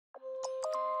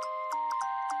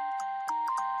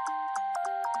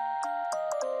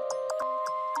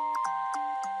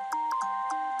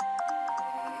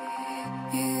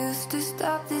You used to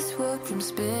stop this world from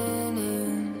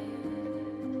spinning.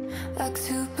 Like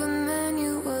Superman,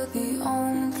 you were the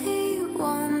only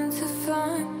one to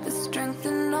find the strength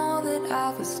in all that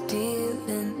I was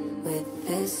dealing with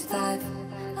this life,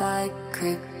 like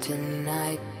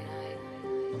kryptonite.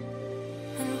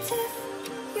 And if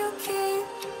you keep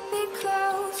me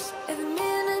close, every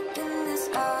minute in this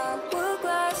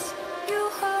hourglass you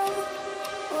hold.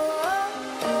 Oh, oh,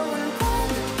 oh, and when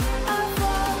I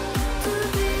fall to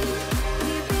thee,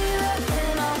 will you be there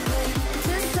when I wait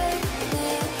to save me?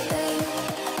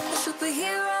 A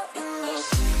superhero in me.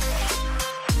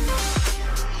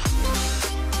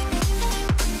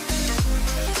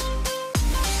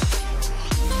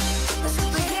 A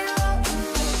superhero in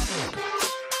me.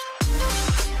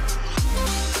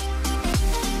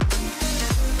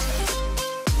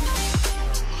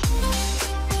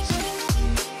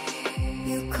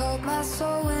 You called my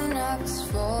soul when I was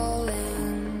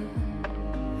falling.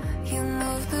 You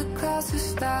moved the clouds to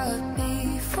stop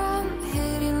me from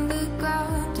hitting the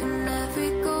ground. In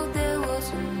every goal there was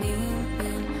a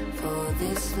meaning, for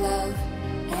this love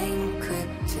ain't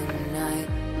kryptonite.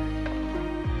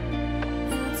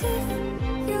 And if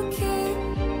you keep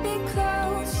me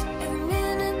close, every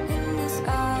minute in this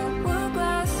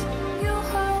hourglass you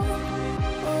hold.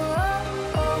 Oh,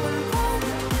 oh, oh, and when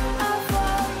I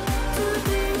fall to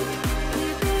thee, will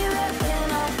you be there when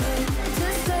I wait to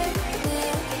save me?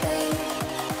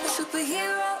 A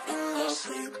superhero in me.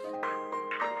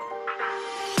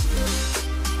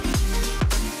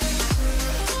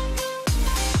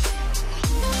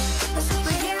 A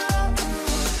superhero in me.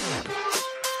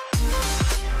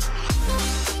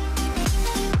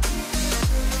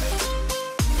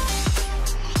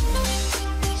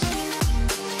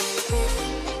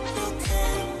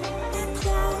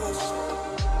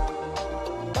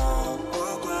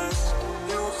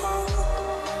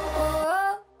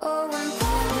 Oh, oh, and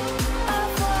when I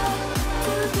fall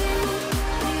to thee,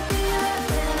 will you be there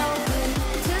when I wait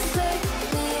to save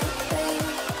me?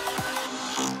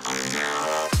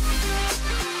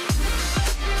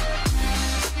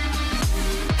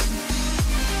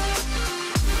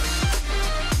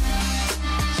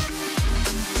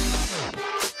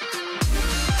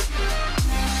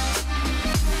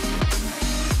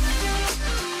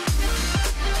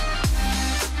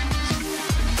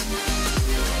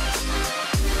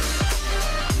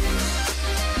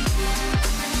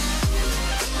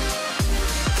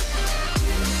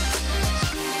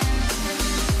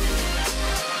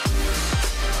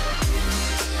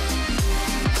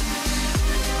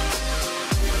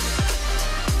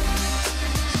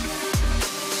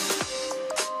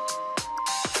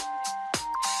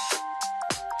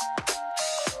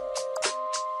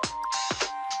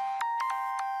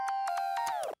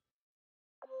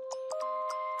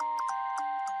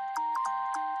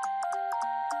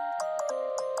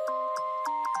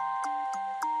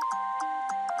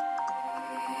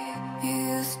 You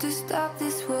used to stop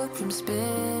this world from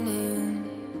spinning.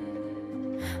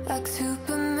 Like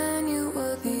Superman, you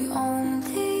were the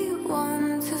only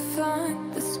one to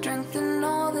find the strength in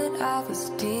all that I was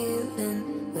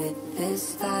dealing with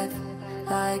this life,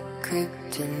 like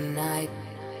kryptonite.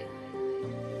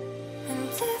 And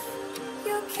if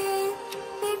you keep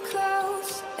me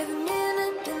close, every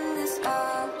minute in this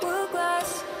hour